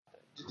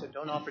So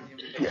don't offer the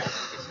invitation.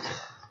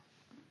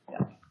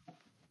 Yeah.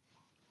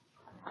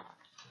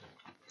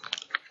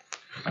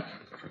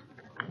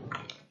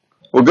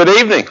 Well, good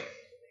evening.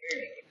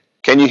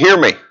 Can you hear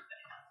me?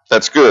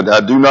 That's good.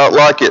 I do not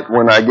like it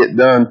when I get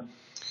done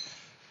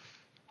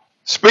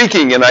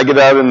speaking and I get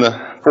out in the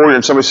foyer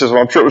and somebody says,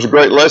 well, I'm sure it was a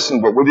great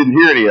lesson, but we didn't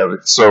hear any of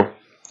it. So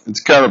it's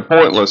kind of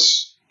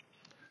pointless.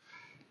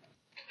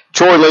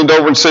 Troy leaned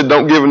over and said,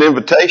 don't give an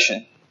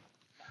invitation.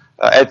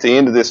 At the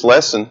end of this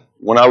lesson,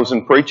 when I was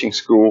in preaching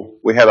school,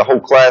 we had a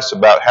whole class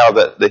about how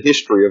the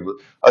history of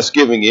us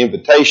giving an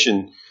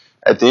invitation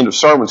at the end of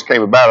sermons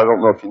came about. I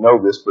don't know if you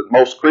know this, but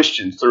most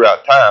Christians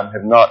throughout time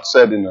have not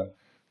sat in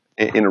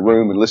a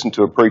room and listened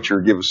to a preacher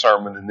give a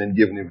sermon and then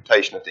give an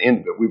invitation at the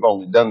end of it. We've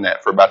only done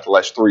that for about the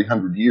last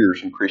 300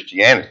 years in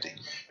Christianity.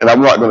 And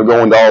I'm not going to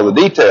go into all the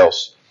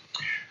details.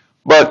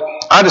 But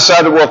I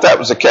decided, well, if that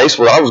was the case,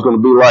 well, I was going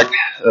to be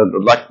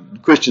like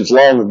Christians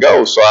long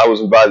ago. So I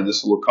was invited to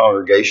this little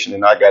congregation,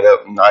 and I got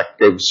up and I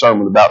gave a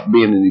sermon about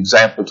being an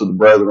example to the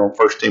brethren on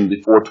 1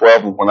 Timothy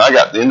 4:12. And when I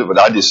got to the end of it,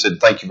 I just said,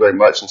 thank you very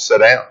much, and sat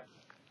down.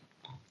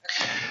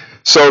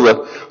 So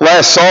the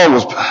last song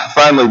was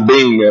finally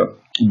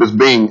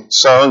being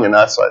sung, and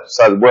I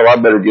decided, well, I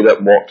better get up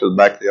and walk to the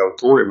back of the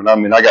auditorium.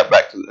 And I got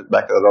back to the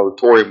back of that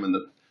auditorium, and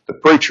the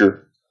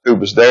preacher who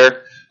was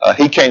there,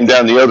 he came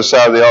down the other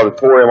side of the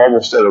auditorium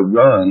almost at a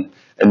run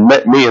and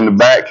met me in the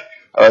back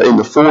in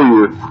the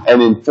foyer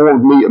and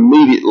informed me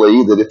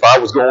immediately that if I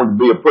was going to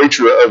be a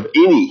preacher of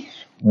any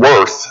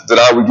worth, that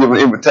I would give an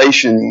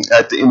invitation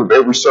at the end of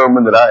every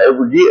sermon that I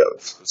ever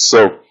give.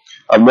 So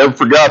I never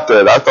forgot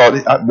that. I thought,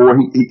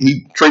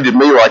 he treated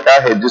me like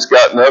I had just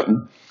gotten up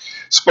and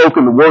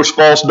spoken the worst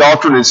false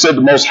doctrine and said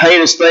the most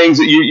heinous things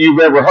that you've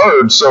ever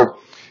heard. So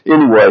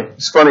anyway,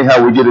 it's funny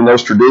how we get in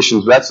those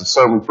traditions. That's a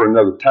sermon for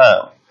another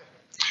time.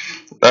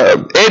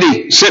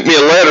 Eddie sent me a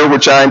letter,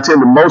 which I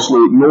intend to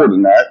mostly ignore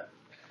tonight,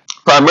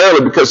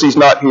 primarily because he's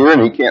not here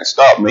and he can't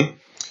stop me.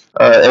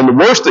 And the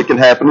worst that can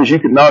happen is you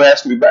could not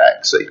ask me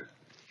back. See,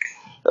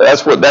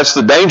 that's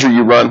the danger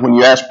you run when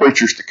you ask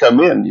preachers to come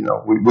in. You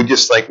know, we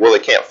just think, well, they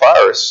can't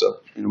fire us,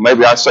 so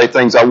maybe I say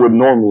things I wouldn't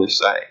normally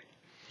say.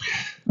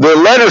 The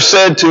letter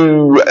said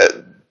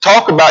to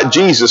talk about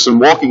Jesus and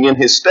walking in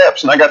his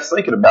steps, and I got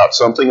thinking about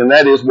something, and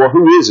that is, well,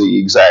 who is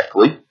he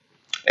exactly?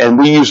 And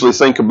we usually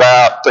think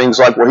about things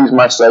like, well, he's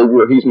my Savior,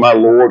 or he's my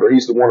Lord, or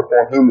he's the one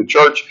upon whom the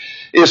church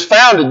is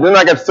founded. Then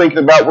I got thinking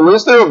about, well,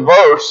 is there a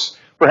verse,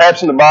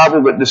 perhaps in the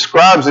Bible, that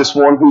describes this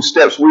one whose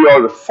steps we are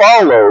to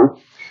follow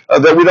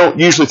that we don't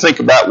usually think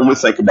about when we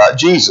think about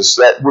Jesus,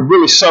 that would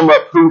really sum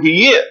up who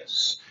he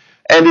is?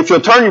 And if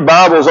you'll turn your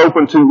Bibles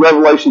open to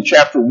Revelation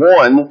chapter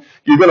 1,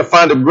 you're going to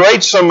find a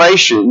great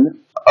summation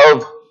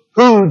of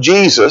who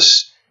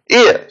Jesus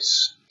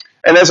is.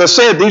 And as I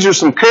said, these are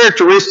some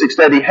characteristics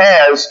that he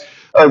has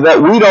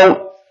that we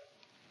don't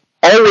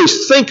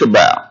always think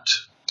about.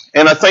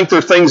 And I think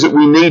they're things that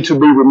we need to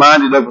be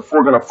reminded of if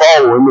we're going to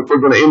follow him, if we're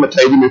going to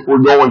imitate him, if we're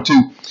going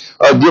to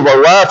give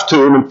our life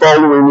to him and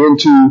follow him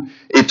into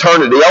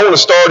eternity. I want to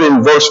start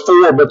in verse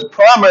 4, but the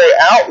primary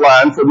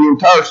outline for the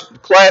entire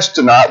class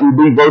tonight will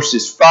be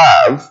verses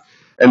 5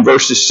 and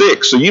verses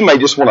 6. So you may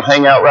just want to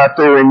hang out right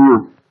there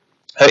in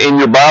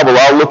your Bible.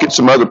 I'll look at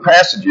some other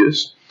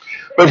passages.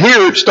 But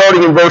here,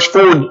 starting in verse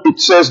 4,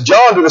 it says,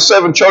 John to the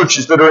 7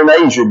 churches that are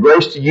in Asia,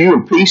 grace to you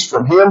and peace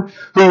from him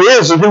who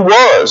is and who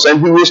was and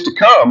who is to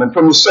come, and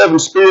from the 7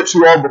 spirits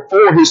who are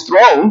before his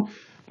throne.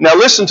 Now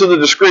listen to the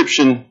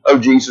description of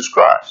Jesus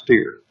Christ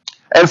here.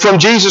 And from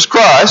Jesus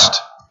Christ,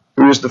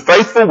 who is the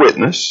faithful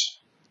witness,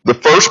 the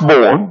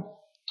firstborn,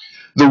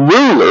 the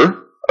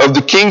ruler of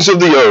the kings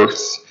of the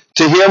earth,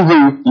 to him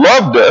who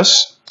loved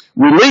us,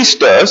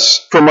 released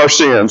us from our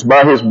sins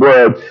by his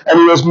blood, and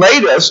who has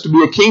made us to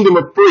be a kingdom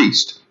of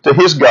priests to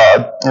his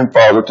God and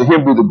Father. To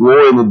him be the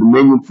glory and the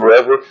dominion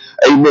forever.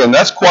 Amen.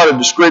 That's quite a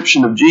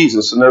description of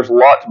Jesus, and there's a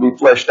lot to be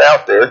fleshed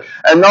out there.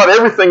 And not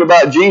everything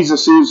about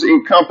Jesus is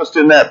encompassed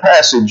in that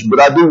passage, but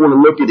I do want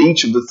to look at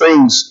each of the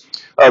things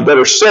that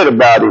are said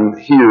about him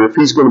here. If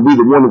he's going to be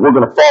the one that we're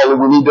going to follow,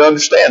 we need to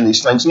understand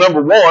these things.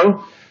 Number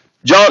 1,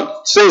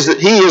 John says that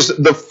he is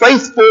the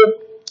faithful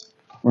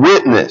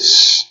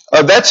witness.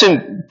 That's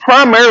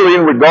primarily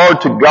in regard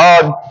to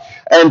God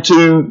and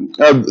to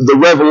the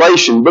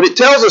revelation. But it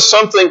tells us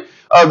something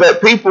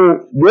that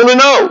people really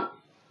know.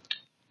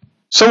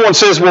 Someone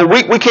says, well,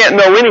 we can't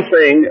know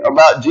anything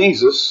about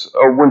Jesus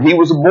when he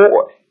was a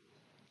boy.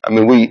 I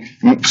mean, we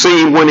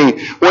see when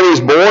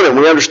he's born and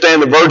we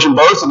understand the virgin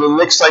birth, and then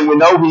the next thing we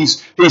know,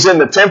 he's in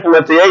the temple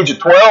at the age of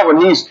 12,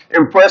 and he's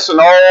impressing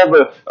all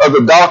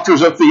the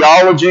doctors of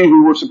theology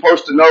who were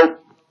supposed to know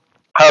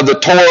the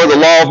Torah, the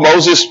law of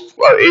Moses,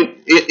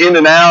 in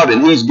and out,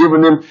 and he's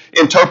giving them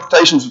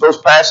interpretations of those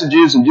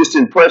passages and just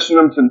impressing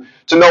them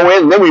to no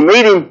end. And then we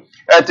meet him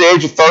at the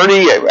age of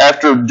 30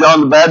 after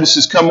John the Baptist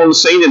has come on the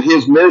scene and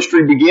his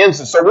ministry begins.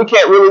 And so we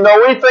can't really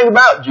know anything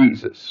about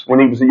Jesus when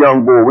he was a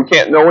young boy. We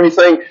can't know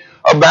anything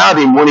about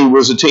him when he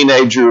was a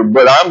teenager.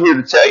 But I'm here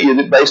to tell you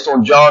that based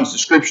on John's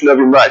description of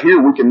him right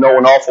here, we can know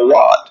an awful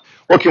lot.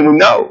 What can we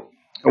know?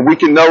 We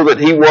can know that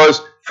he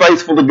was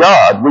faithful to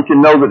God. We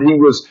can know that he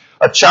was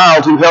a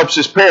child who helps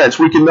his parents.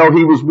 We can know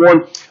he was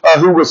one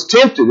who was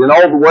tempted in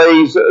all the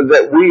ways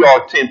that we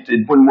are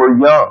tempted when we're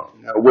young,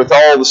 with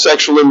all the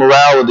sexual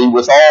immorality,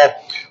 with all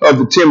of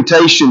the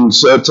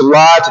temptations to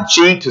lie, to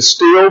cheat, to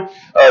steal,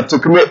 to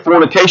commit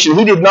fornication.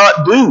 He did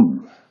not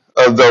do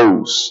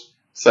those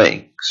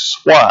things.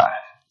 Why?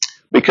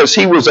 Because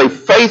he was a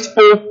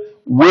faithful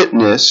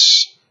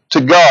witness to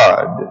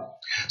God.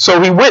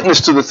 So he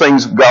witnessed to the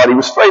things of God. He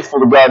was faithful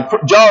to God.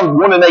 John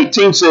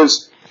 1:18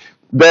 says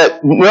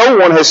that no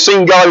one has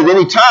seen God at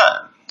any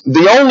time.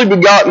 The only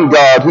begotten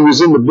God who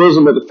is in the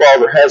bosom of the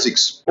Father has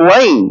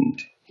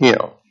explained him.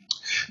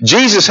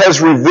 Jesus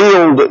has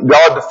revealed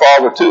God the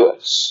Father to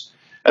us.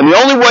 And the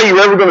only way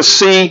you're ever going to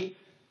see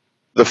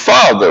the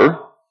Father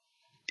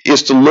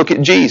is to look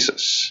at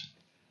Jesus.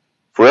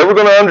 If we're ever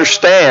going to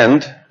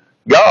understand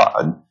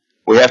God,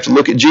 we have to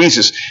look at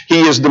Jesus.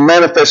 He is the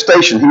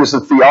manifestation. He is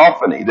the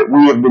theophany that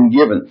we have been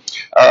given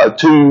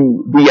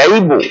to be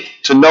able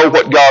to know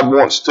what God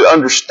wants, to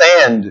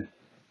understand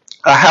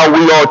how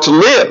we are to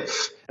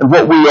live and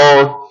what we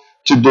are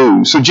to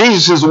do. So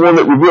Jesus is the one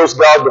that reveals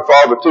God the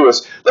Father to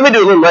us. Let me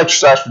do a little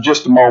exercise for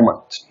just a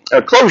moment.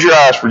 Close your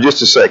eyes for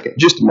just a second,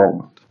 just a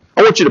moment.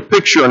 I want you to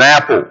picture an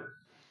apple.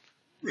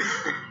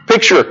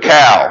 Picture a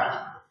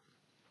cow.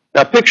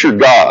 Now picture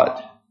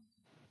God.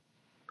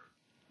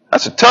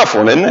 That's a tough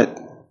one, isn't it?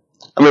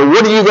 I mean,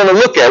 what are you going to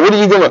look at? What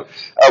are you going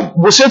to...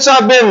 well, since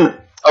I've been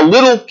a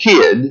little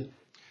kid,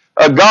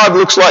 God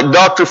looks like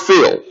Dr.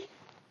 Phil.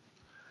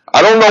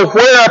 I don't know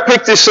where I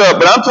picked this up,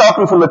 but I'm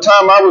talking from the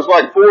time I was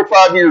like 4 or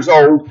 5 years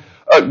old.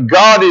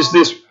 God is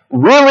this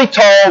really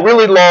tall,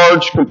 really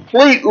large,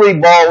 completely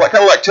bald,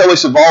 kind of like Telly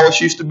Savalas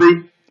used to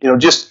be.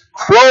 Just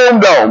chrome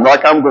dome,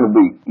 like I'm going to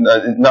be,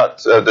 not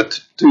the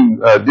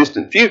too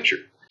distant future.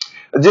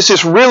 Just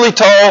this really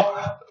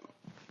tall,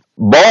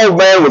 bald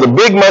man with a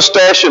big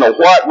mustache and a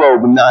white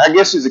robe. And I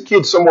guess as a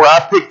kid somewhere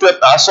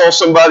I saw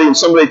somebody and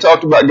somebody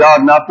talked about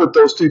God and I put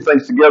those two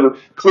things together.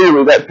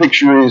 Clearly that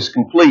picture is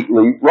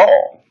completely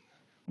wrong.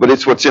 But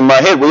it's what's in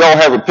my head. We all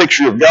have a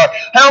picture of God.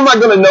 How am I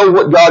going to know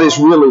what God is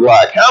really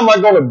like? How am I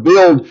going to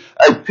build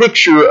a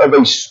picture of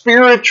a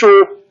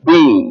spiritual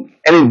being,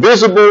 an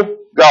invisible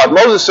God?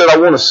 Moses said, I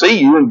want to see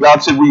you. And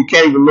God said, well, you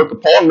can't even look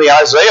upon me.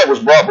 Isaiah was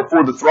brought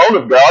before the throne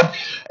of God.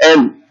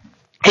 And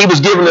he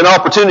was given an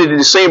opportunity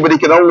to see him, but he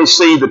could only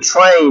see the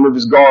train of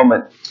his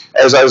garment,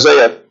 as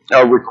Isaiah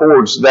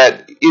records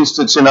that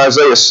instance in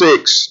Isaiah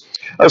 6.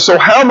 So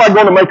how am I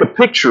going to make a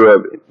picture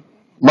of it?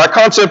 My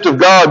concept of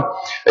God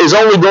is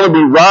only going to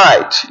be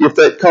right if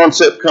that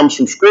concept comes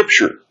from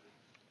Scripture.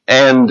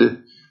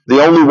 And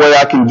the only way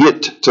I can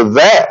get to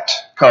that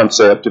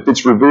concept, if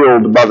it's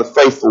revealed by the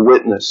faithful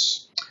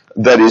witness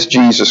that is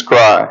Jesus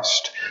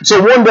Christ.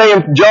 So one day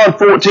in John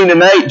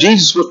 14:8,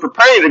 Jesus was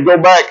preparing to go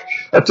back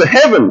to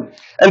heaven.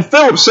 And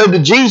Philip said to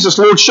Jesus,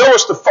 Lord, show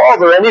us the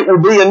Father, and it will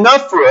be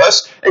enough for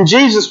us. And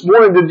Jesus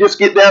wanted to just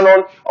get down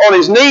on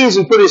his knees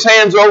and put his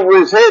hands over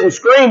his head and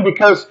scream,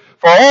 because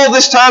for all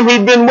this time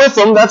he'd been with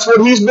them, that's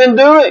what he's been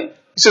doing.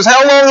 He says,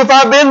 how long have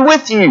I been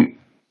with you?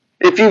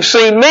 If you've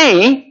seen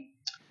me,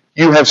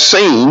 you have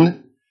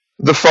seen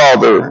the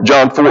Father.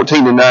 John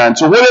 14:9.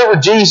 So whatever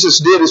Jesus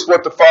did is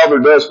what the Father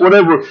does.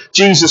 Whatever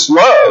Jesus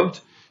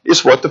loved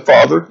is what the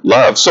Father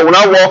loves. So when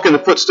I walk in the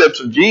footsteps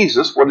of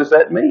Jesus, what does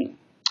that mean?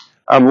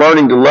 I'm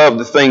learning to love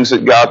the things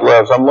that God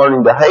loves. I'm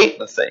learning to hate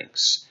the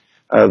things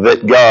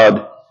that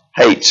God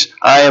hates.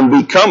 I am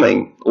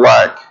becoming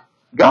like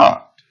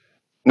God.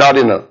 Not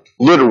in a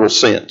literal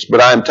sense, but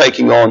I am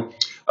taking on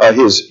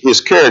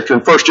his character.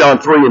 And 1 John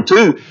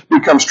 3:2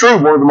 becomes true.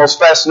 One of the most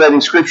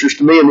fascinating scriptures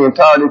to me in the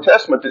entire New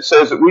Testament that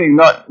says that we do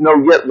not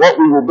know yet what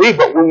we will be,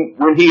 but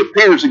when he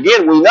appears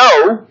again, we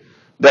know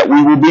that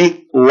we will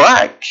be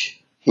like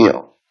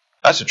him.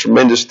 That's a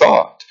tremendous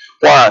thought.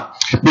 Why?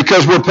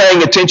 Because we're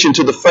paying attention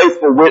to the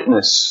faithful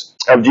witness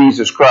of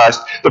Jesus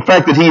Christ. The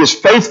fact that he is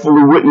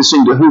faithfully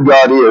witnessing to who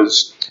God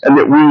is, and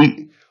that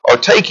we are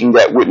taking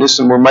that witness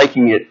and we're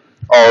making it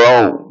our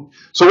own.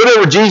 So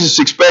whatever Jesus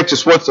expects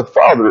is what the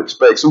Father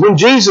expects. And when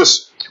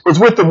Jesus was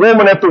with the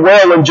woman at the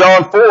well in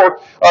John 4,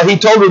 he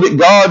told her that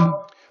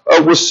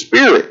God was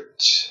spirit.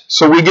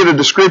 So we get a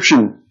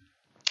description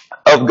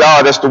of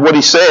God as to what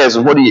he says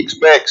and what he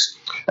expects,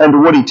 and to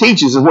what he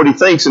teaches and what he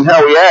thinks and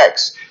how he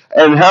acts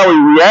and how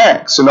he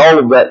reacts. And all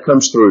of that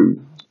comes through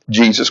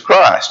Jesus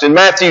Christ. In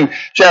Matthew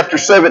chapter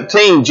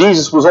 17,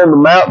 Jesus was on the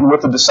mountain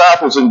with the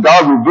disciples, and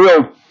God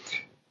revealed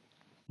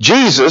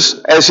Jesus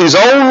as his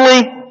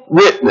only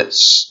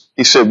witness.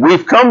 He said,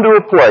 we've come to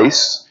a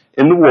place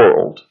in the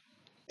world,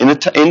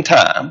 in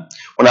time,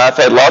 when I've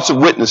had lots of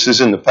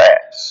witnesses in the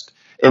past.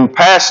 In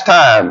past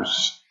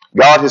times,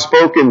 God has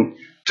spoken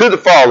to the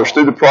fathers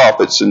through the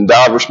prophets in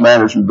diverse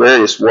manners in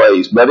various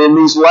ways. But in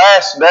these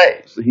last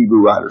days, the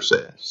Hebrew writer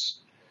says,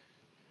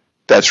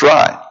 that's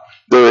right.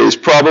 There is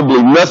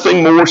probably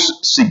nothing more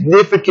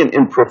significant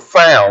and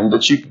profound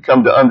that you can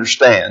come to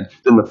understand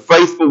than the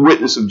faithful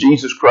witness of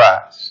Jesus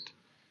Christ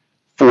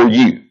for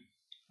you.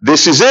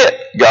 This is it,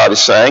 God is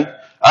saying.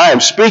 I am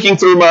speaking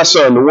through my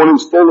Son, the one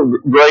who's full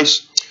of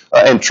grace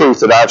and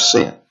truth that I've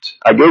sent.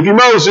 I gave you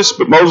Moses,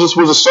 but Moses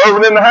was a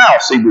servant in the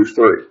house, Hebrews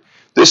 3.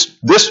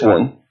 This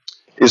one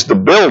is the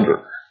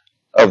builder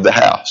of the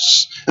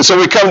house. And so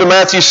we come to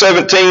Matthew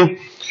 17,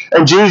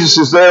 and Jesus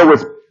is there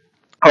with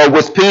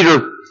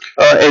Peter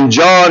and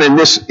John, and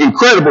this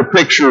incredible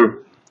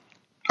picture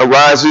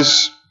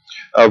arises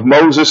of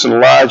Moses and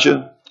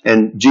Elijah,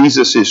 and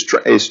Jesus is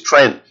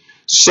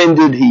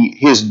transcended.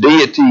 His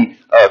deity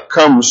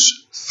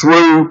comes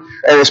through,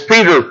 and as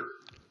Peter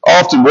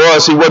often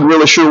was, he wasn't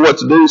really sure what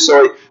to do,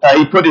 so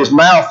he put his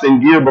mouth in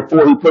gear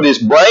before he put his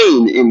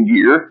brain in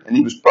gear, and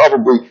he was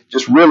probably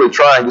just really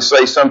trying to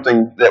say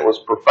something that was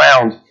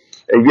profound.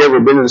 Have you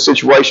ever been in a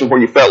situation where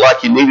you felt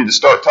like you needed to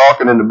start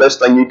talking, and the best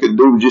thing you could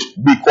do was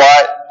just be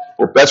quiet?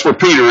 Well, that's where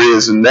Peter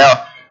is, and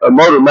now a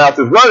motor mouth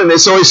is running,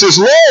 and so he says,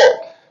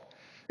 Lord,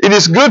 it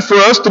is good for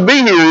us to be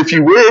here if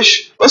you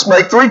wish. Let's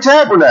make 3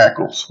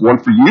 tabernacles, one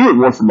for you and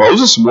one for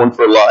Moses and one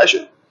for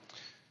Elijah.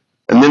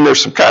 And then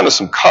there's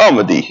some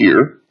comedy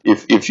here,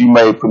 if you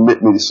may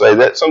permit me to say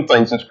that. Some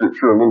things in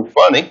Scripture are a little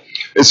funny.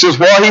 It says,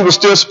 while he was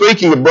still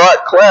speaking, a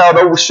bright cloud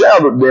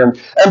overshadowed them.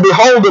 And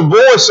behold, a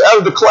voice out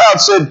of the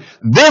cloud said,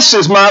 this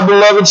is my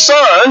beloved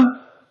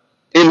Son,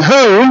 in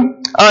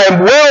whom I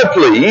am well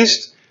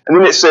pleased. And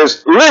then it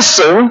says,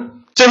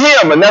 listen to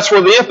him. And that's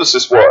where the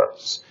emphasis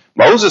was.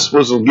 Moses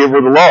was the giver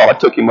of the law. I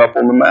took him up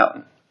on the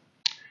mountain.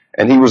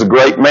 And he was a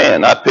great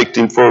man. I picked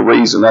him for a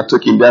reason. I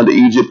took him down to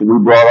Egypt, and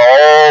we brought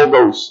all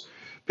those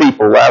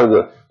people out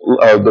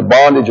of the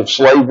bondage of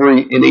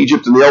slavery in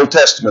Egypt. In the Old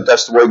Testament,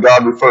 that's the way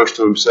God refers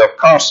to himself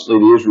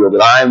constantly to Israel,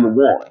 that I am the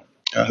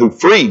one who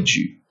freed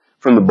you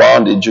from the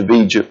bondage of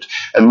Egypt.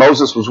 And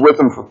Moses was with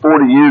him for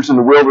 40 years in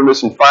the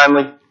wilderness, and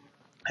finally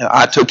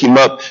I took him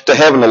up to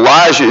heaven.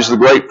 Elijah is the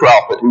great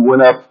prophet who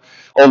went up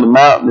on the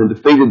mountain and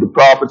defeated the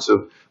prophets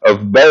of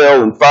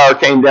Baal, and fire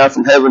came down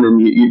from heaven.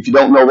 And if you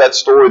don't know that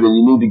story, then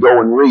you need to go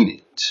and read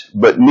it.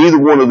 But neither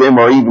one of them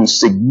are even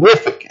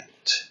significant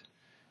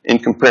in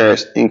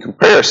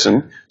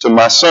comparison to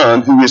my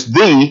Son, who is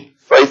the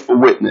faithful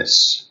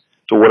witness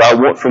to what I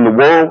want from the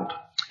world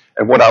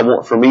and what I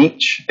want from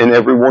each and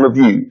every one of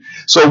you.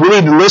 So we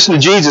need to listen to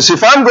Jesus.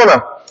 If I'm going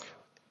to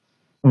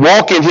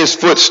walk in his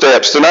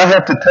footsteps, then I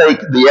have to take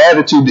the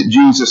attitude that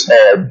Jesus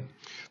had.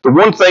 The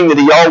one thing that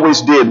he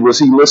always did was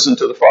he listened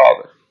to the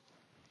Father.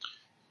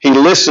 He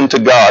listened to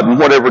God and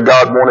whatever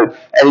God wanted,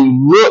 and he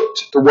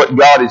looked to what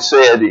God had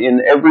said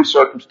in every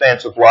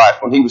circumstance of life.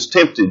 When he was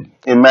tempted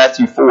in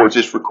Matthew 4, it's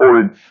just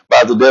recorded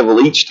by the devil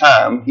each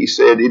time, he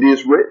said, it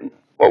is written.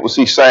 What was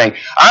he saying?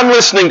 I'm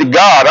listening to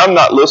God. I'm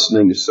not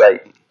listening to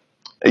Satan.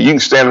 You can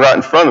stand right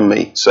in front of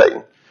me,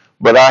 Satan,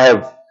 but I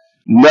have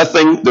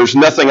nothing, there's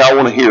nothing I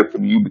want to hear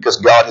from you because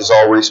God has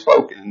already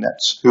spoken, and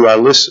that's who I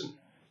listen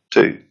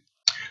to.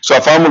 So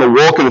if I'm going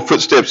to walk in the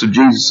footsteps of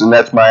Jesus, and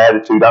that's my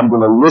attitude, I'm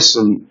going to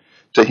listen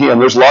to him.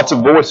 There's lots of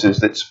voices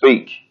that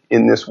speak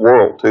in this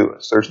world to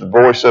us. There's the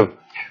voice of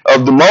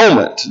the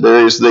moment.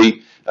 There is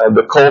the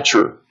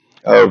culture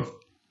of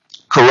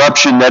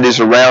corruption that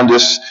is around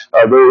us.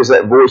 There is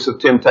that voice of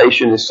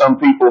temptation, as some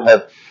people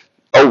have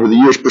over the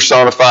years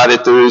personified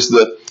it. There is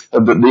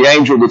the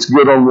angel that's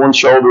good on one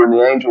shoulder and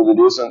the angel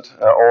that isn't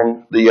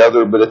on the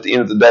other. But at the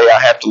end of the day, I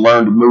have to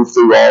learn to move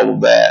through all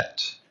of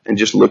that and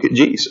just look at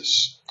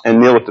Jesus and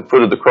kneel at the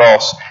foot of the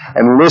cross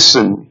and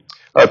listen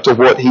to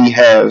what he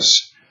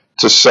has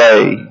to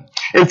say.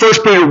 In 1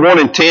 Peter 1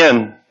 and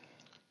 10,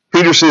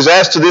 Peter says,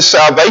 as to this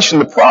salvation,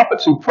 the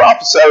prophets who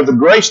prophesied of the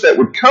grace that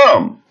would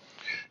come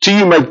to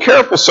you made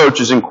careful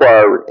searches and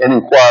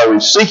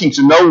inquiries, seeking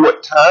to know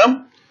what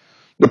time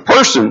the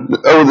person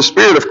or the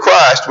Spirit of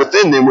Christ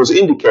within them was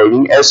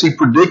indicating as he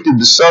predicted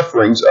the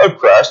sufferings of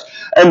Christ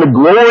and the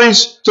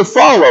glories to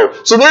follow.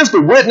 So there's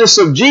the witness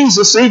of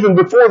Jesus even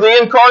before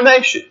the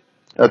incarnation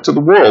to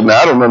the world.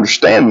 Now, I don't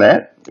understand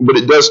that, but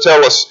it does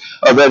tell us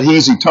that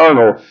he's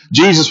eternal.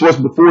 Jesus was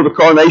before the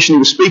incarnation. He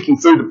was speaking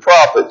through the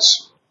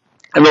prophets.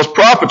 And those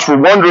prophets were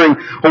wondering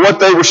what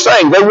they were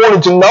saying. They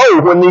wanted to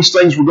know when these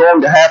things were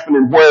going to happen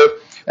and where.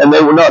 And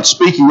they were not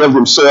speaking of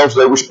themselves.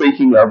 They were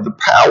speaking of the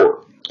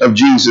power of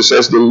Jesus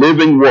as the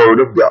living Word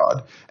of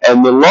God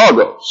and the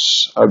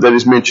Logos that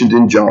is mentioned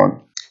in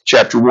John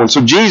chapter 1.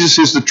 So Jesus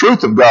is the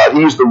truth of God.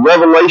 He is the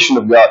revelation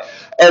of God.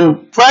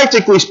 And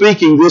practically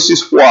speaking, this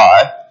is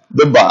why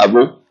the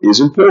Bible is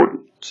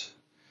important.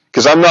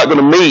 Because I'm not going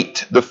to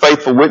meet the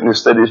faithful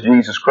witness that is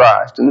Jesus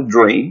Christ in a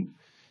dream.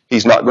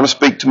 He's not going to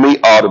speak to me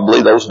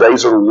audibly. Those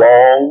days are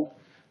long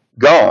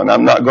gone.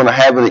 I'm not going to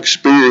have an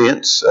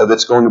experience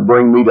that's going to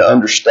bring me to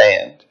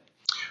understand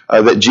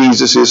that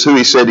Jesus is who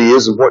he said he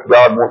is and what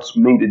God wants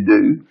me to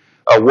do.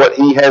 What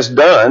he has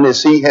done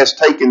is he has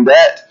taken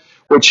that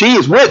which he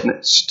has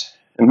witnessed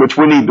and which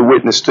we need to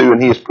witness to,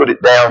 and he has put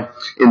it down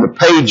in the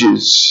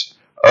pages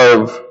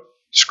of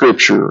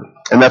Scripture.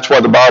 And that's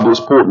why the Bible is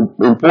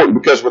important,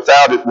 because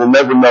without it, we'll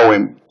never know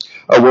him.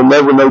 We'll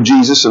never know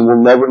Jesus, and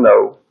we'll never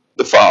know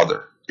the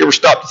Father. You ever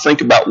stop to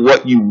think about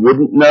what you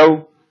wouldn't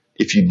know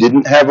if you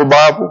didn't have a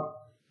Bible?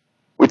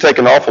 We take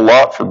an awful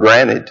lot for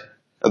granted.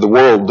 The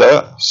world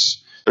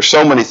does. There's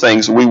so many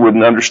things that we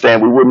wouldn't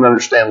understand. We wouldn't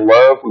understand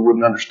love. We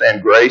wouldn't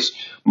understand grace,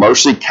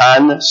 mercy,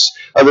 kindness.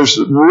 There's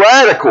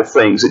radical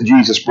things that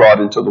Jesus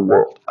brought into the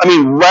world. I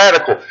mean,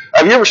 radical.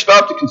 Have you ever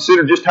stopped to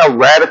consider just how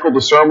radical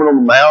the Sermon on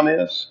the Mount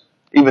is?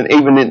 Even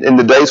in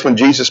the days when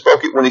Jesus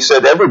spoke it, when he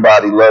said,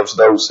 everybody loves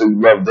those who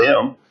love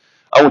them.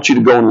 I want you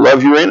to go and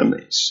love your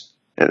enemies.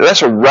 And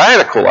that's a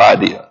radical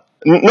idea.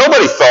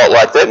 Nobody thought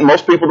like that, and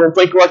most people don't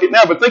think like it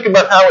now, but think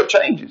about how it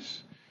changes.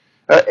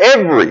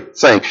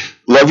 Everything.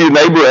 Love your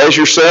neighbor as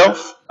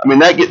yourself. I mean,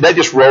 that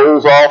just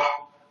rolls off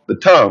the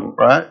tongue,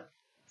 right?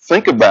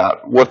 Think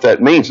about what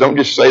that means. Don't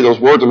just say those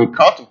words. I mean,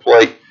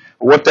 contemplate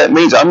what that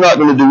means. I'm not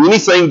going to do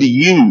anything to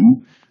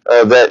you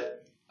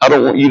that I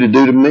don't want you to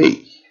do to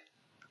me.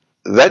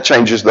 That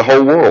changes the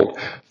whole world.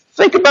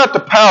 Think about the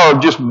power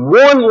of just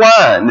one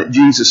line that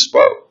Jesus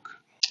spoke.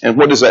 And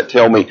what does that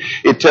tell me?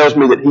 It tells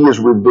me that he is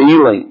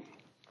revealing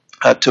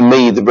to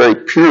me the very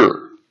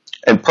pure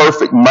and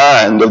perfect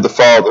mind of the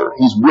Father.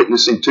 He's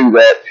witnessing to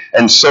that,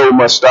 and so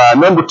must I.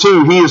 Number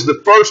 2, he is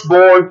the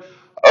firstborn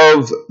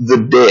of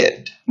the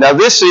dead. Now,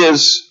 this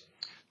is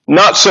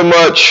not so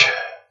much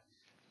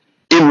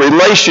in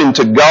relation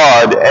to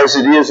God as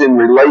it is in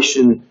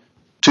relation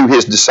to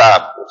his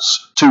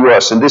disciples, to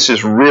us. And this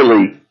is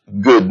really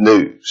good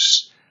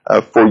news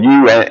for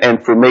you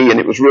and for me. And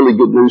it was really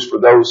good news for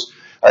those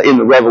in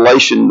the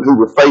Revelation who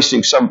were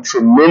facing some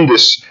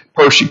tremendous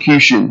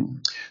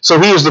persecution. So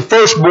he is the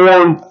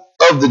firstborn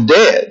of the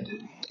dead.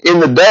 In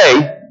the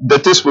day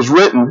that this was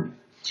written,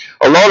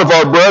 a lot of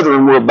our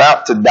brethren were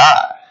about to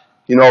die.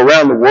 You know,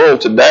 around the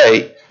world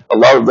today, a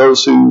lot of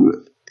those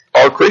who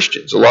are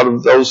Christians, a lot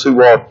of those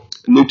who are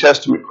New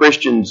Testament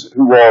Christians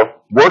who are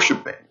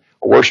worshiping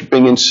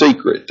in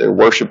secret. They're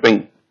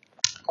worshiping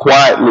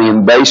quietly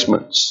in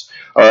basements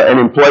and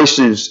in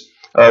places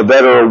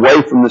that are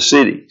away from the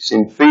cities,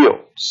 in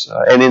fields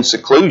and in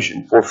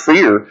seclusion for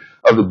fear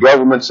of the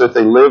governments that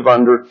they live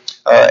under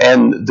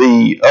and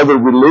the other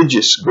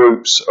religious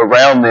groups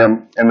around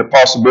them and the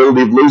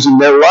possibility of losing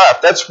their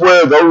life. That's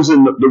where those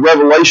in the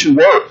Revelation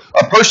were.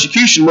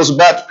 Persecution was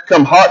about to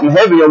become hot and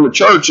heavy on the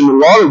church, and a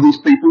lot of these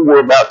people were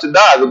about to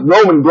die. The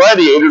Roman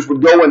gladiators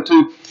would go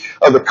into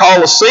the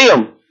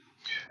Colosseum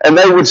and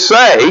they would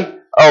say,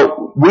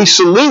 we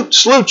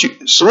salute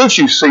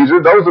you,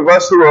 Caesar, those of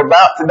us who are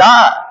about to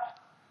die.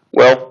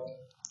 Well,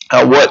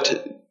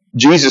 what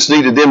Jesus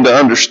needed them to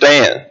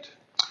understand,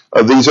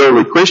 these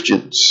early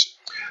Christians,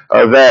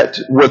 that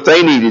what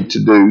they needed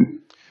to do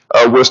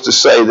was to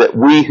say that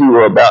we who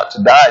are about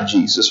to die,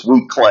 Jesus,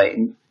 we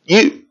claim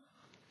you.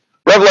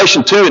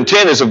 Revelation 2 and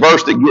 10 is a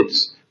verse that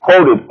gets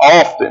quoted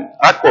often.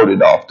 I quote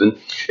it often.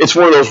 It's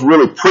one of those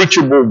really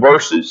preachable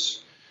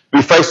verses.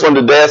 Be faithful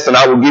unto death, and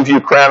I will give you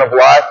a crown of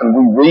life. And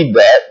we read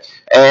that,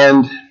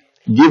 and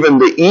given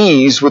the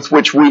ease with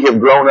which we have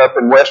grown up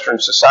in Western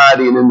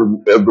society and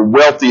in the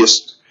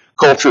wealthiest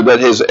culture that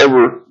has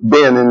ever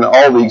been in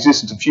all the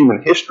existence of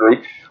human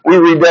history, we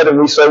read that and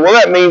we say, well,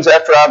 that means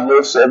after I've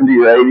lived 70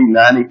 or 80,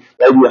 90,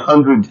 maybe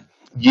 100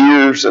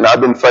 years and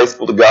I've been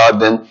faithful to God,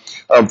 then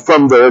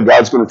from there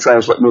God's going to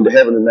translate me into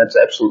heaven, and that's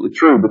absolutely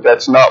true. But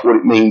that's not what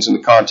it means in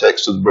the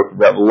context of the book of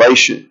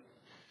Revelation.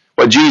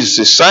 What Jesus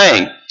is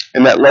saying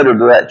in that letter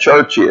to that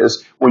church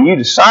is, when you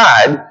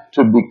decide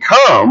to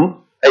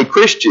become a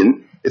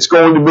Christian, it's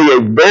going to be a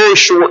very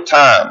short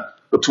time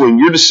between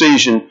your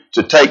decision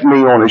to take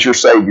me on as your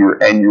Savior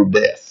and your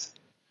death.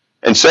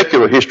 And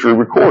secular history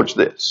records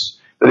this,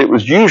 that it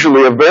was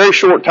usually a very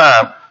short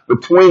time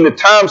between the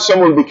time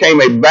someone became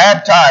a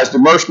baptized,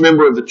 immersed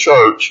member of the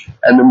church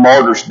and the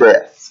martyr's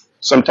death.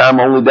 Sometime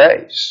only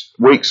days,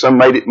 weeks, some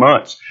made it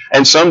months,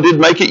 and some did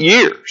make it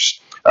years.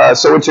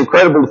 So it's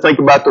incredible to think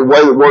about the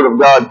way the Word of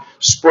God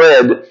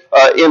spread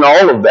in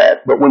all of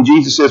that. But when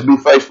Jesus says, be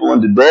faithful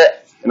unto death,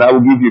 and I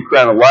will give you a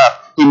crown of life,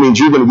 he means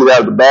you're going to get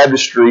out of the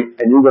baptistry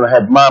and you're going to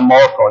have my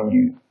mark on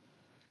you.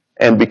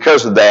 And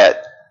because of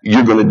that,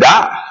 you're going to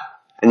die.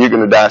 And you're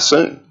going to die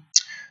soon.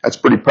 That's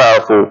pretty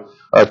powerful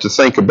to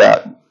think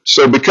about.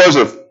 So because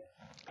of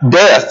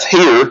death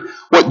here,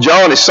 what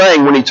John is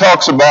saying when he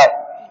talks about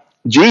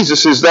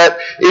Jesus is that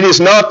it is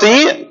not the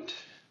end.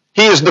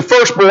 He is the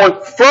firstborn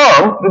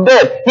from the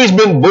dead. He's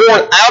been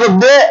born out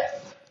of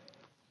death.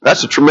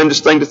 That's a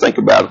tremendous thing to think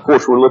about. Of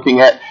course, we're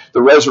looking at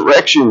the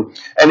resurrection.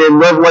 And in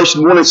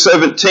Revelation 1 and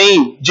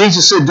 17,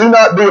 Jesus said, do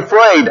not be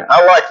afraid.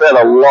 I like that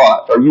a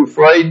lot. Are you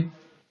afraid?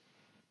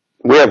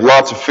 We have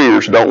lots of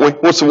fears, don't we?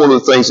 What's one of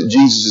the things that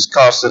Jesus is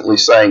constantly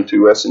saying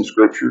to us in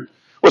Scripture?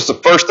 What's the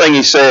first thing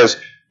he says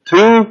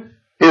to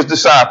his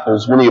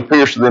disciples when he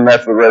appears to them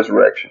after the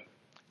resurrection?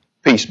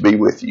 Peace be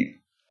with you.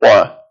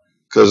 Why?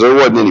 Because there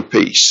wasn't any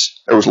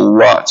peace. There was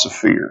lots of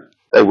fear.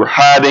 They were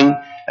hiding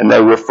and they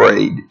were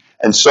afraid.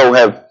 And so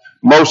have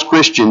most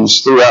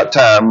Christians throughout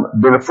time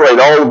been afraid.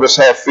 All of us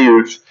have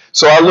fears.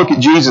 So I look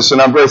at Jesus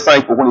and I'm very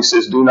thankful when he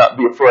says, do not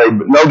be afraid.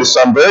 But notice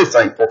I'm very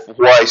thankful for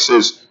why he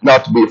says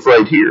not to be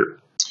afraid here.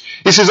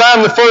 He says, I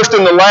am the first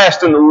and the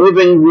last and the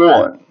living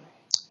one.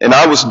 And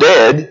I was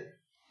dead,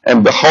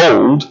 and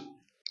behold,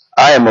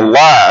 I am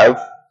alive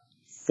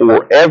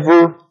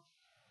forevermore.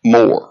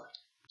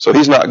 So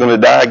he's not going to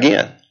die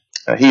again.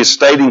 He is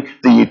stating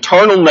the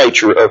eternal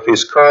nature of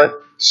his current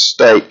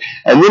state.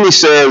 And then he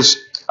says,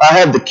 I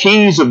have the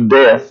keys of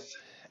death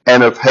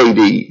and of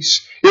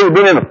Hades. You ever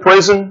been in a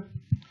prison?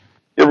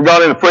 You ever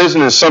gone into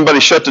prison and somebody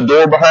shut the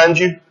door behind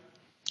you?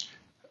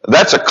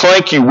 That's a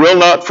clank you will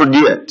not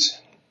forget.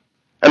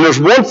 And there's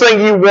one thing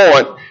you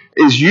want,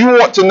 is you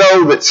want to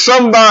know that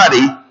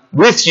somebody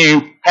with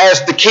you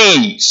has the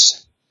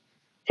keys.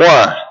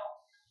 Why?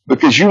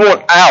 Because you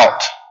want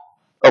out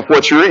of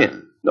what you're in.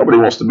 Nobody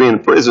wants to be in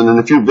prison. And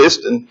if you're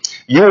visiting,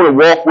 you want to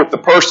walk with the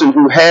person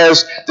who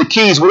has the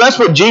keys. Well, that's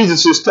what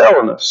Jesus is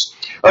telling us.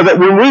 That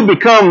when we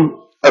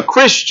become a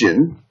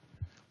Christian,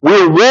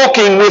 we're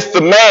walking with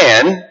the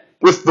man,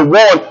 with the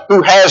one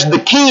who has the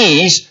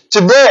keys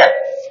to death.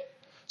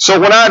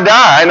 So when I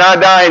die, and I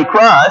die in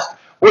Christ,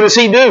 what does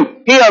he do?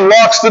 He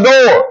unlocks the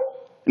door.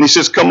 And he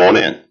says, come on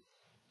in.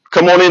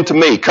 Come on into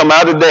me. Come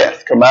out of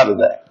death. Come out of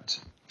that.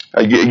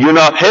 You're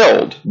not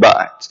held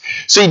by it.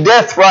 See,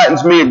 death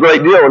frightens me a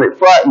great deal, and it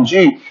frightens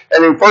you.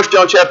 And in 1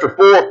 John chapter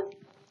 4,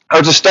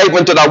 there's a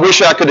statement that I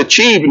wish I could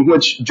achieve, in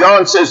which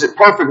John says that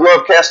perfect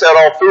love casts out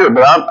all fear.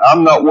 But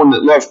I'm not one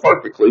that loves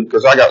perfectly,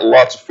 because I got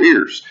lots of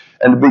fears.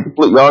 And to be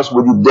completely honest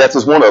with you, death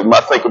is one of them.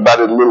 I think about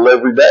it a little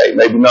every day.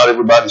 Maybe not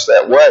everybody's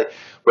that way,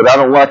 but I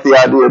don't like the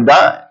idea of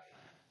dying.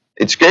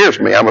 It scares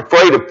me. I'm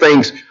afraid of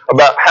things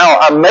about how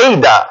I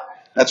may die.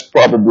 That's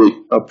probably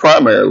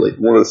primarily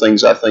one of the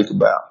things I think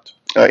about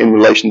in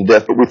relation to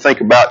death. But we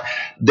think about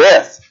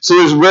death. See,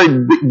 there's a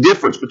very big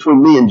difference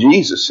between me and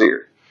Jesus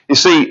here. You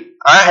see,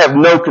 I have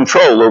no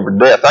control over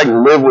death. I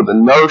can live with a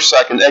nurse.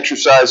 I can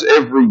exercise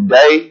every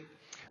day.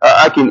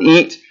 I can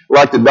eat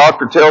like the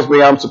doctor tells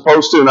me I'm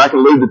supposed to, and I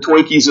can leave the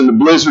Twinkies and the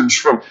Blizzards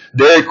from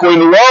Dairy Queen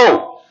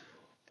alone.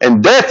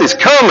 And death is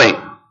coming.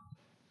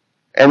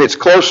 And it's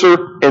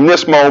closer in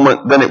this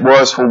moment than it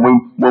was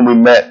when we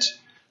met,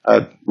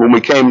 when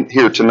we came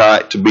here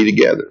tonight to be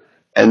together.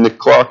 And the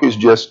clock is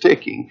just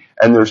ticking.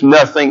 And there's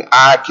nothing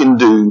I can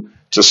do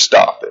to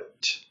stop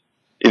it.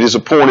 It is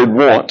appointed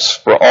once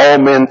for all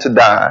men to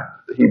die,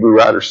 the Hebrew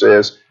writer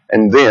says,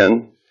 and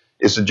then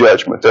is the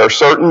judgment. There are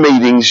certain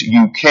meetings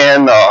you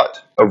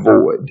cannot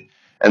avoid,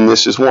 and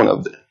this is one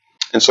of them.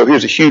 And so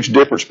here's a huge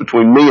difference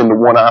between me and the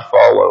one I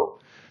follow.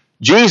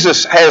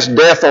 Jesus has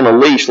death on a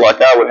leash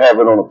like I would have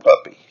it on a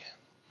puppy.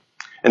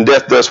 And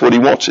death does what he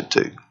wants it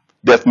to.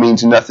 Death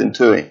means nothing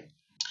to him.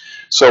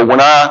 So when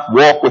I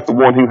walk with the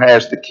one who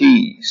has the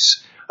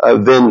keys,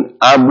 then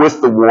I'm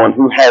with the one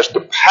who has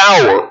the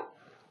power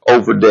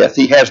over death.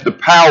 He has the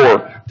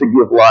power to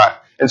give life.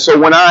 And so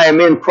when I am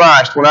in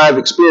Christ, when I have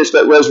experienced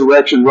that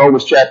resurrection,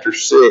 Romans chapter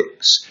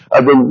 6,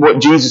 then what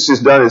Jesus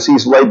has done is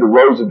he's laid the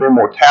rose of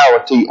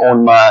immortality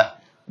on my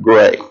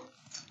grave.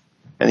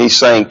 And he's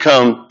saying,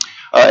 come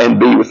and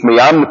be with me.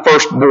 I'm the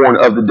firstborn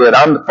of the dead.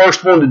 I'm the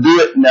first one to do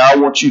it. Now I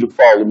want you to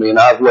follow me. And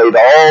I've laid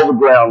all the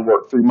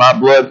groundwork through my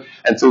blood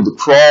and through the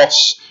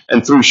cross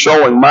and through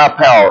showing my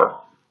power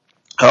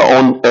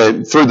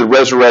through the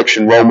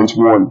resurrection, Romans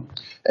 1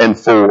 and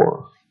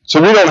 4.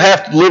 So we don't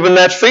have to live in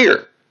that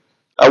fear.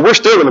 We're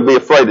still going to be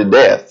afraid of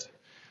death.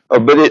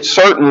 But it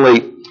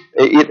certainly,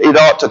 it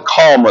ought to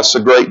calm us a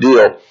great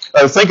deal.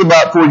 Think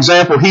about, for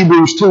example,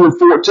 Hebrews 2 and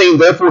 14.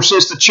 Therefore,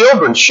 since the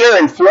children share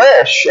in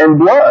flesh and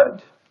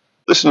blood.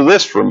 Listen to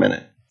this for a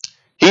minute.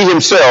 He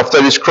himself,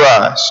 that is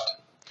Christ,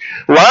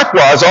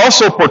 likewise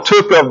also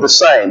partook of the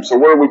same. So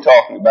what are we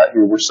talking about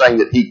here? We're saying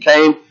that he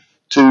came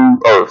to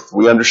earth.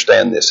 We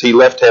understand this. He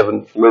left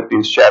heaven,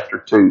 Philippians chapter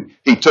 2.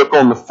 He took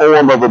on the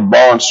form of a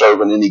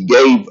bondservant, and he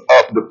gave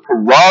up the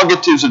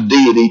prerogatives of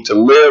deity to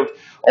live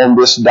on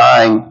this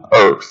dying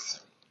earth.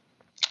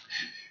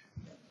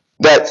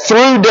 That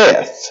through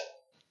death,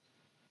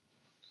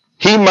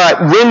 he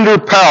might render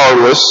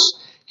powerless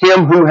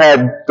him who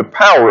had the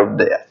power of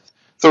death.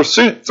 Through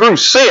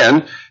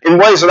sin, in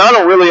ways that I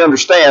don't really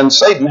understand,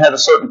 Satan had a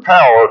certain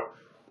power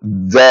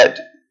that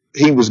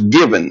he was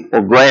given or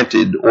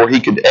granted or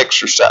he could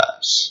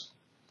exercise.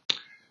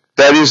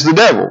 That is the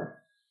devil.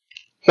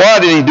 Why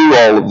did he do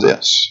all of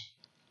this?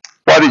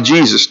 Why did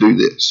Jesus do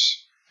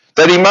this?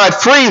 That he might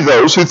free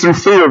those who through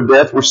fear of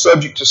death were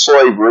subject to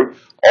slavery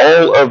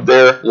all of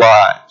their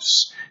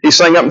lives. He's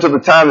saying up until the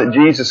time that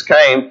Jesus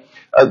came,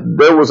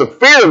 there was a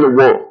fear in the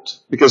world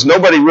because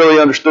nobody really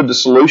understood the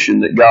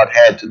solution that God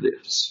had to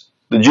this.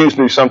 The Jews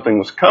knew something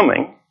was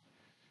coming.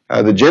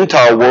 The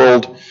Gentile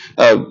world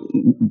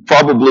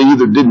probably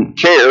either didn't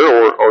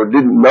care or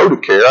didn't know to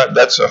care.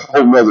 That's a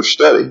whole other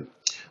study.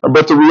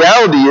 But the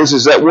reality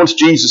is that once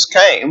Jesus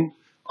came,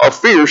 our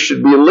fears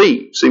should be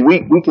alleviated. See,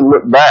 we can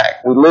look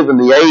back. We live in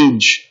the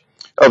age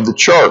of the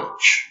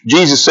church.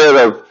 Jesus said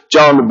of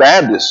John the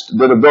Baptist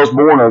that of those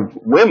born of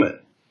women,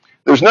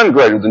 there's none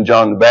greater than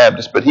John the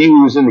Baptist, but he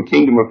who is in the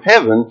kingdom of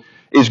heaven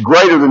is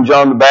greater than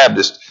John the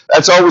Baptist.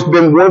 That's always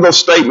been one of those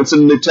statements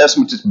in the New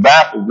Testament that's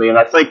baffled me, and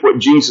I think what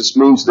Jesus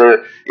means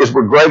there is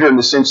we're greater in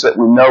the sense that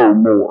we know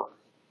more.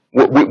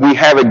 We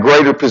have a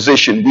greater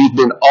position. We've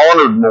been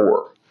honored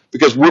more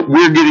because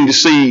we're getting to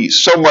see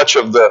so much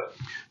of the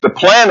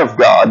plan of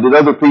God that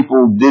other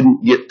people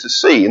didn't get to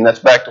see. And that's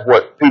back to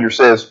what Peter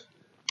says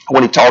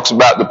when he talks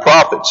about the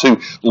prophets who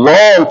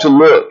long to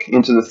look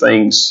into the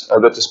things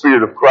that the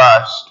Spirit of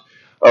Christ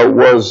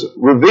was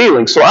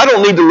revealing. So I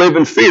don't need to live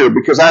in fear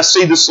because I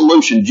see the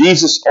solution.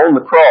 Jesus on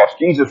the cross,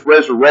 Jesus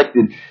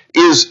resurrected,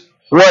 is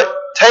what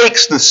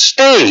takes the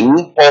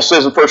sting, Paul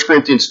says in 1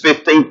 Corinthians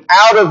 15,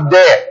 out of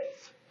death.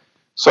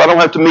 So I don't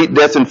have to meet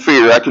death in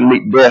fear. I can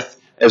meet death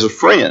as a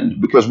friend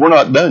because we're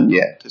not done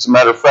yet. As a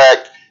matter of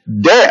fact,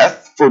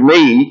 death for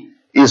me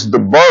is the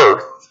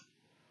birth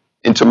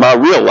into my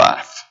real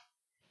life.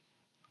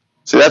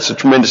 See, that's a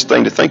tremendous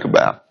thing to think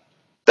about.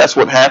 That's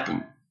what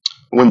happened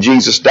when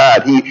Jesus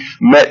died. He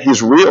met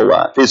his real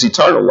life, his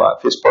eternal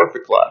life, his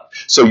perfect life.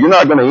 So you're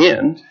not going to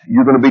end.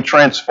 You're going to be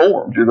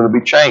transformed. You're going to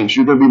be changed.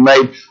 You're going to be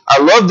made. I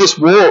love this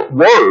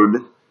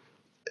word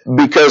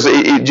because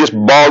it just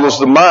boggles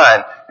the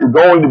mind. You're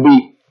going to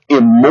be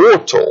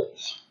immortal.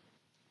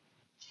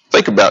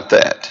 Think about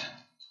that.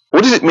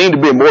 What does it mean to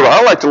be immortal?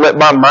 I like to let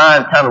my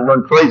mind kind of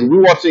run crazy. We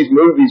watch these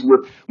movies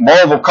with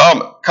Marvel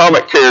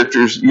comic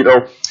characters,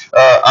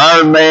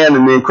 Iron Man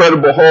and the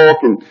Incredible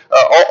Hulk and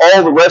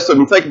all the rest of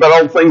them. You think about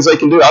all the things they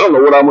can do. I don't know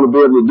what I'm going to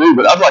be able to do,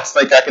 but I'd like to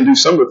think I can do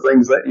some of the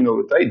things that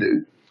that they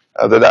do.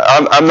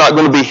 I'm not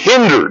going to be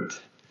hindered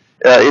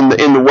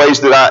in the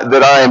ways that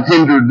I am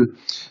hindered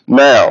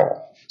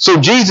now. So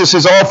Jesus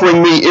is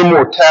offering me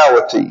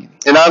immortality,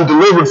 and I'm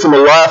delivered from a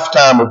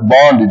lifetime of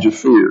bondage of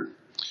fear,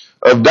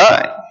 of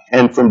dying,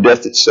 and from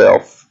death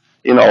itself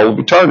in all of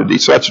eternity.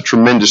 So that's a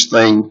tremendous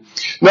thing.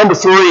 Number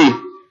 3,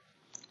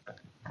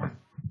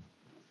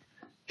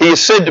 he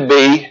is said to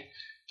be,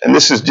 and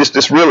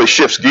this really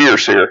shifts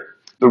gears here,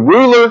 the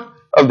ruler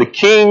of the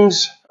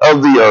kings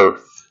of the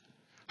earth.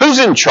 Who's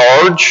in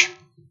charge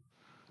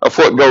of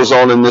what goes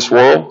on in this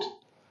world?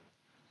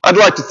 I'd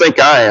like to think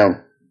I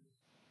am.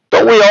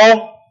 Don't we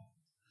all?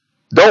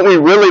 Don't we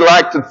really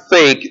like to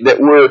think that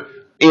we're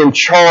in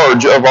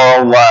charge of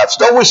our own lives?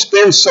 Don't we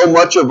spend so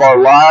much of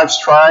our lives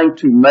trying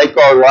to make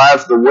our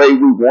lives the way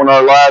we want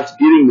our lives,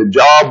 getting the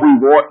job we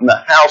want and the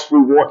house we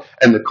want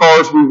and the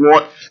cars we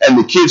want and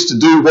the kids to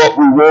do what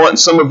we want? And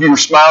some of you are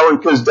smiling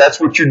because that's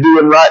what you're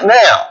doing right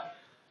now,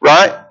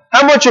 right?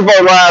 How much of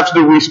our lives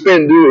do we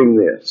spend doing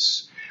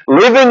this?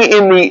 Living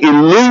in the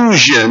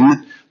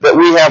illusion that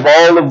we have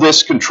all of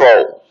this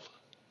control.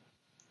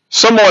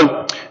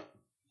 Someone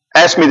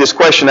asked me this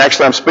question.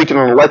 Actually, I'm speaking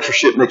on a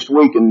lectureship next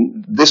week,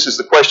 and this is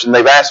the question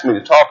they've asked me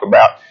to talk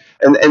about.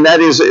 And that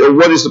is,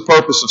 what is the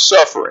purpose of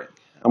suffering?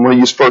 I'm going to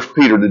use 1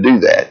 Peter to do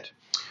that.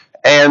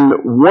 And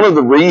one of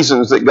the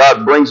reasons that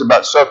God brings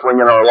about suffering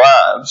in our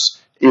lives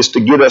is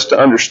to get us to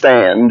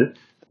understand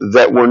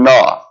that we're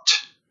not.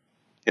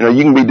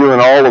 You can be doing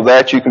all of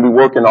that. You can be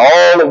working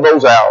all of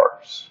those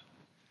hours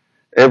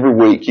every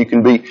week. You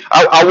can be.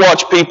 I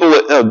watch people.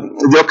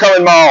 They'll come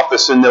in my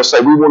office and they'll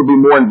say, "We want to be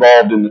more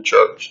involved in the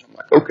church." I'm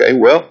like, "Okay,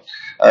 well,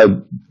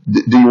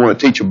 do you want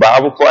to teach a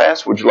Bible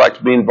class? Would you like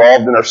to be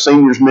involved in our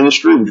seniors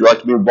ministry? Would you like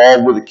to be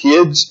involved with the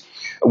kids?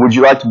 Would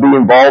you like to be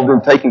involved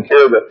in taking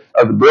care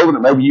of the building?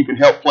 And maybe you can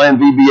help plan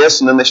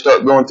VBS." And then they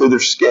start going through their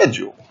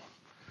schedule.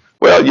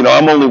 Well,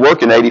 I'm only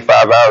working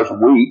 85 hours a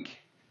week,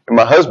 and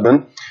my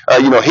husband,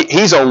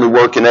 he's only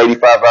working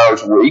 85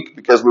 hours a week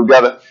because we've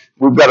got to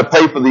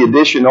pay for the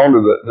addition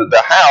onto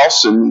the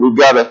house, and we've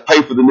got to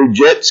pay for the new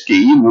jet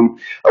ski, and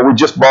we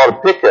just bought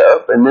a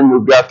pickup, and then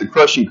we've got the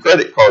crushing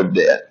credit card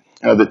debt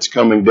that's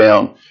coming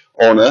down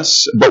on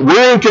us. But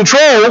we're in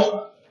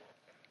control.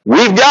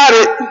 We've got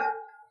it.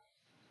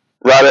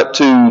 Right up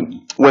to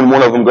when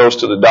one of them goes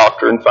to the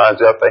doctor and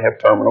finds out they have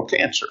terminal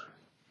cancer.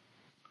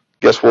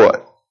 Guess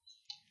what?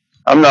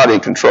 I'm not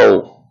in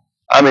control.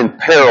 I'm in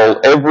peril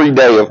every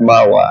day of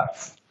my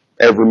life,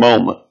 every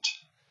moment.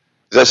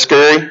 Is that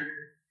scary?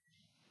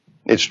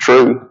 It's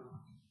true.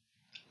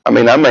 I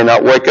may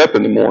not wake up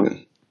in the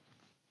morning.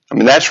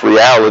 That's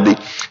reality.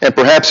 And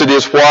perhaps it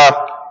is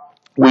why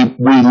we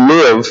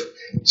live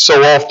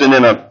so often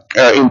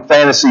in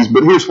fantasies.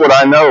 But here's what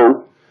I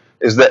know,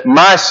 is that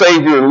my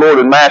Savior and Lord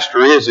and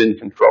Master is in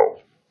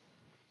control.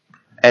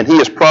 And He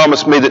has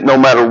promised me that no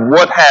matter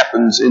what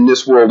happens in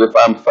this world, if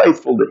I'm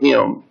faithful to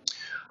Him,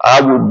 I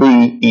will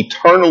be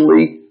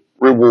eternally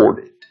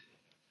rewarded.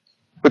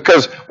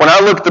 Because when I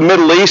look at the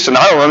Middle East and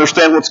I don't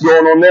understand what's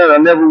going on there, and I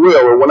never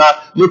will, or when I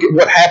look at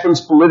what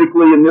happens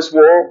politically in this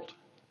world,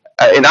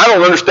 and I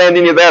don't understand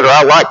any of that, or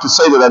I like to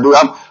say that I do.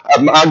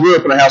 I grew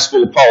up in a house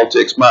full of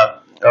politics.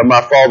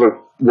 My father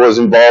was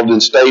involved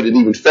in state and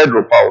even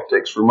federal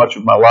politics for much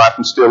of my life,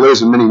 and still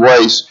is in many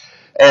ways.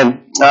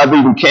 And I've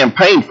even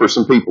campaigned for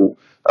some people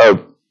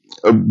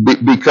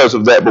because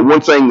of that. But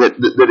one thing that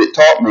it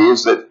taught me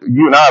is that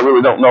you and I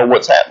really don't know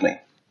what's happening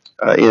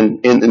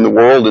in the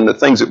world, and the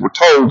things that we're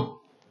told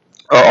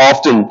are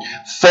often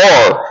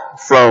far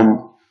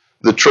from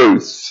the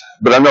truth.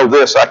 But I know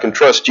this: I can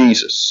trust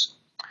Jesus,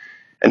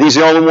 and He's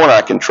the only one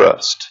I can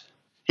trust.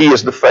 He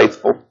is the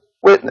faithful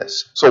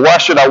witness. So why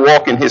should I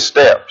walk in His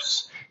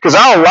steps? Because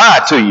I'll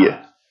lie to you,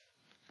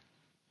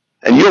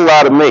 and you'll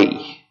lie to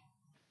me,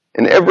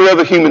 and every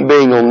other human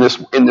being in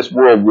this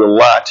world will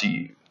lie to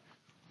you.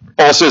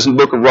 Paul says in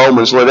the book of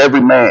Romans, "Let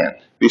every man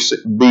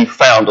be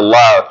found a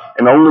liar,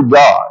 and only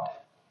God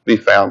be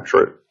found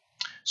true.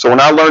 So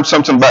when I learn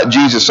something about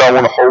Jesus, I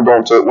want to hold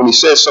on to it. When he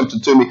says something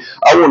to me,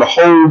 I want to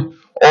hold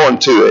on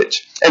to it.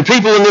 And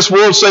people in this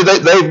world say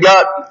they've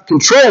got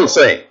control of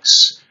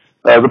things.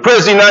 The President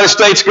of the United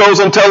States goes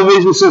on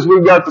television and says,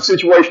 we've got the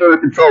situation under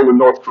control in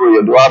North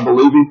Korea. Do I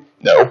believe him?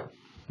 No,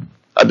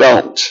 I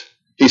don't.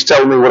 He's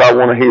telling me what I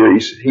want to hear.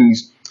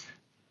 He's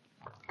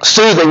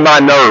soothing my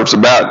nerves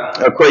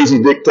about a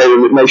crazy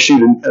dictator that may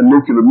shoot a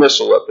nuclear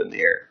missile up in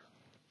the air.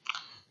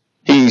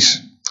 He's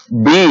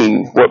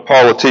being what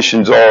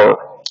politicians are.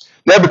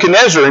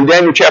 Nebuchadnezzar in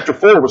Daniel chapter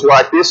 4 was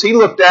like this. He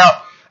looked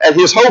out at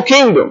his whole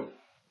kingdom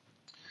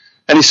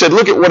and he said,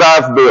 look at what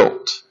I've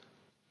built.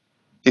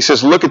 He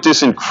says, look at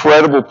this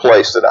incredible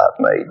place that I've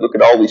made. Look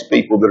at all these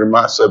people that are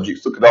my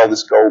subjects. Look at all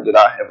this gold that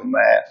I have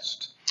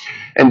amassed.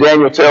 And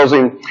Daniel tells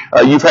him,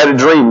 you've had a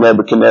dream,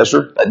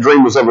 Nebuchadnezzar. That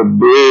dream was of a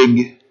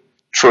big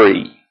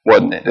tree,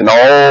 wasn't it? And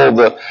all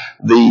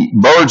the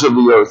birds of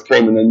the earth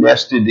came and they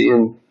nested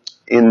in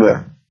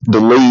the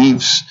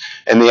leaves,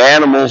 and the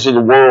animals of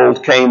the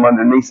world came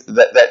underneath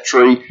that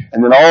tree,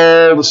 and then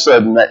all of a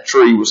sudden that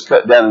tree was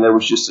cut down and there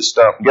was just a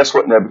stump. Guess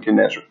what,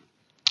 Nebuchadnezzar?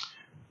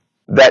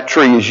 That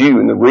tree is you,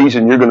 and the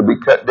reason you're going to be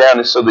cut down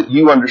is so that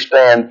you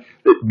understand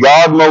that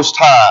God Most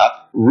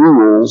High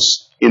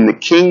rules in the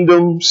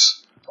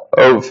kingdoms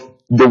of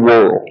the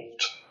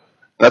world.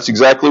 That's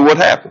exactly what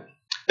happened.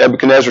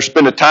 Nebuchadnezzar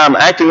spent a time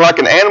acting like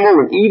an animal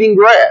and eating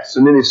grass,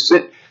 and then his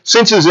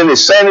senses and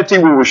his sanity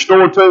were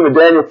restored to him. And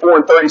Daniel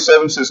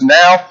 4:37 says,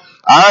 now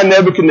I,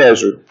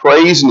 Nebuchadnezzar,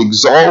 praise and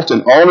exalt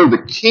and honor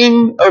the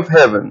King of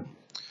heaven,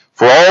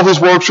 for all his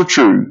works are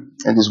true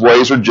and his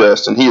ways are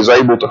just, and he is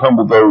able to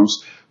humble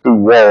those who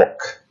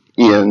walk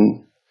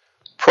in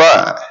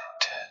pride.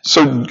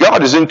 So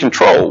God is in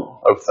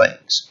control of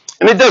things.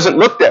 And it doesn't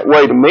look that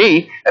way to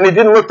me, and it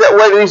didn't look that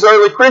way to these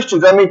early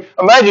Christians. I mean,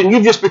 imagine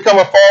you've just become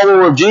a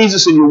follower of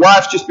Jesus, and your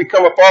wife's just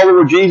become a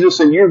follower of Jesus,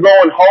 and you're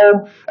going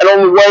home, and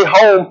on the way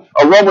home,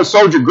 a Roman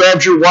soldier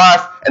grabs your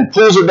wife and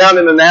pulls her down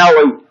in an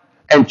alley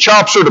and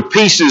chops her to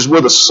pieces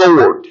with a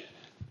sword.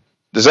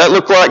 Does that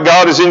look like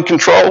God is in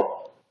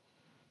control?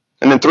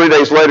 And then 3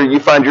 days later, you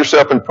find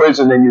yourself in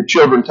prison and your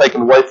children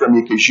taken away from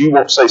you because you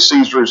won't say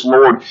Caesar is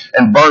Lord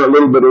and burn a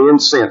little bit of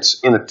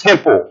incense in a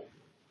temple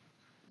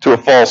to a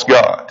false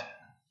god.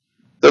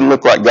 Doesn't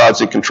look like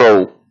God's in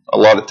control a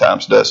lot of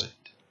times, does it?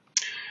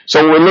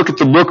 So when we look at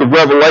the book of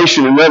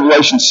Revelation, in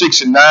Revelation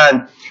 6 and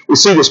 9, we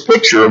see this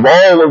picture of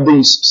all of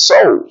these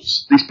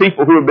souls, these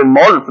people who have been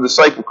martyred for the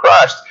sake of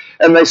Christ.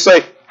 And they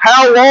say,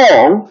 how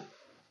long,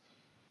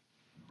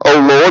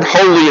 O Lord,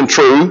 holy and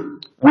true,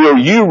 will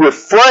you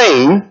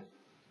refrain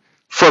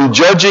from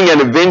judging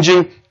and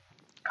avenging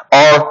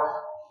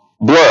our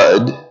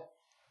blood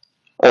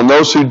on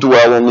those who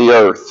dwell on the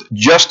earth?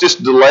 Justice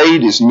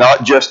delayed is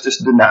not justice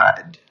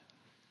denied.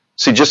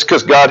 See, just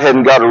because God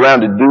hadn't got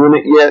around to doing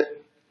it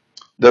yet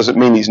doesn't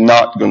mean he's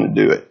not going to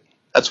do it.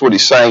 That's what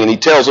he's saying. And he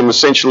tells them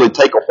essentially,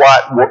 take a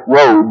white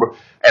robe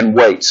and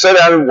wait. Sit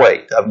down and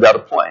wait. I've got a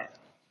plan.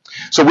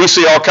 So we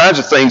see all kinds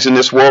of things in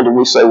this world and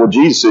we say, well,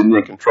 Jesus isn't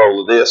in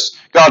control of this.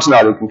 God's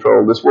not in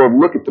control of this world.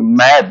 Look at the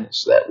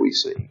madness that we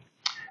see.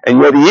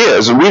 And yet he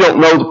is, and we don't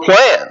know the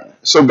plan.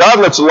 So God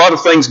lets a lot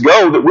of things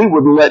go that we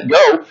wouldn't let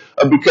go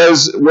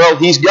because, well,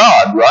 he's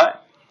God, right?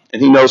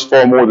 And he knows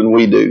far more than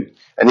we do.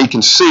 And he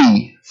can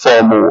see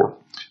far more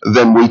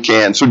than we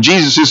can. So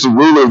Jesus is the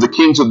ruler of the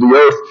kings of the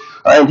earth,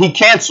 and he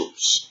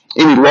cancels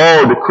any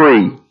law or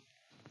decree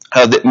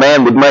that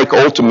man would make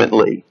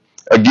ultimately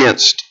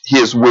against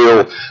his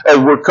will. As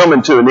we're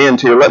coming to an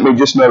end here, let me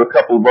just note a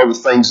couple of other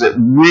things that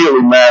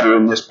really matter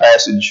in this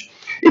passage.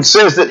 It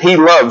says that he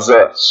loves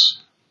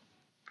us.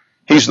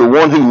 He's the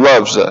one who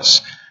loves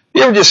us.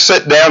 You ever just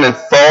sit down and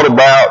thought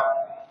about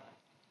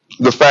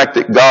the fact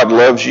that God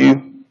loves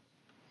you?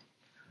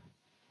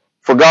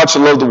 For God so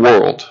loved the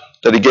world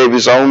that he gave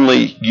his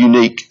only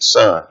unique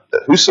Son,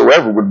 that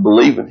whosoever would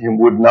believe in him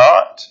would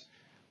not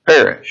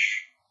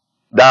perish,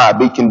 die,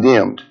 be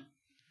condemned,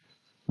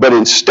 but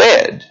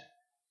instead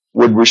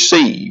would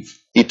receive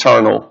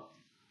eternal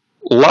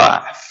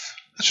life.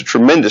 That's a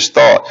tremendous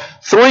thought.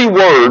 3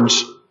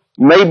 words,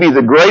 maybe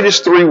the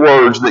greatest 3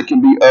 words that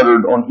can be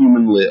uttered on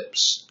human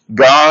lips.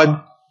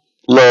 God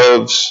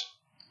loves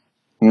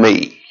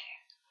me.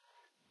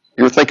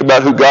 You ever think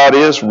about who God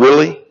is,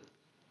 really?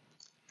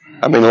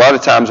 I mean, a lot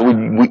of times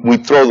we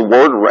throw the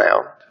word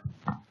around,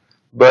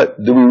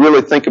 but do we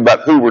really think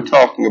about who we're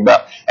talking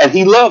about? And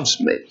he loves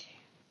me.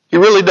 He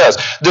really does.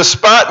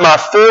 Despite my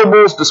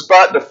foibles,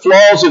 despite the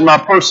flaws in my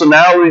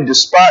personality,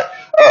 despite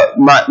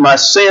my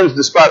sins,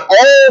 despite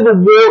all the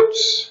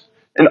warts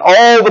and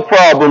all the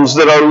problems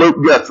that are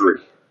Luke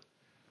Guthrie,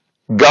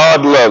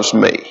 God loves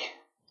me.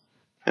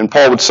 And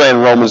Paul would say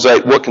in Romans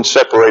 8, what can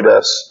separate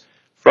us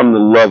from the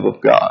love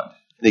of God?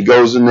 And he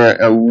goes in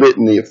there a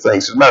litany of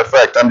things. As a matter of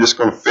fact, I'm just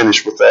going to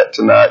finish with that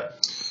tonight.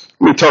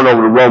 Let me turn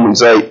over to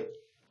Romans 8,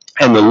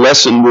 and the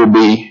lesson will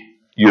be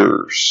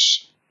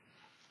yours.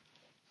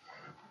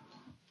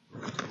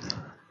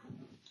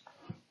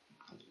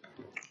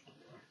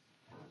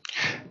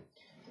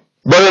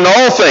 But But in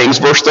all things,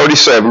 verse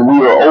 37,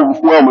 we are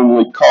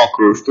overwhelmingly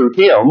conquerors through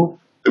Him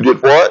who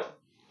did what?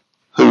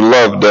 Who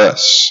loved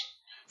us.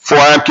 For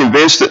I am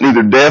convinced that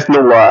neither death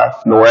nor life,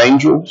 nor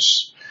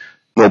angels,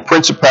 nor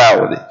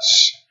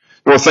principalities,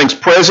 nor things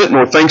present,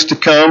 nor things to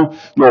come,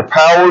 nor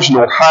powers,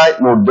 nor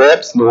height, nor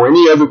depth, nor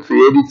any other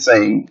created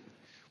thing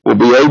will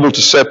be able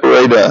to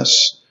separate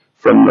us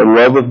from the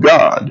love of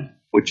God,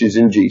 which is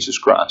in Jesus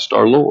Christ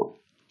our Lord.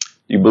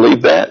 You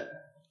believe that?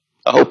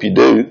 I hope you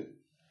do.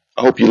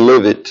 I hope you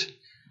live it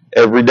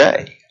every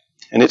day.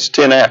 And it's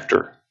 10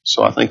 after,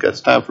 so I think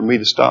that's time for me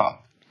to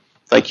stop.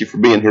 Thank you for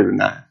being here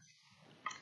tonight.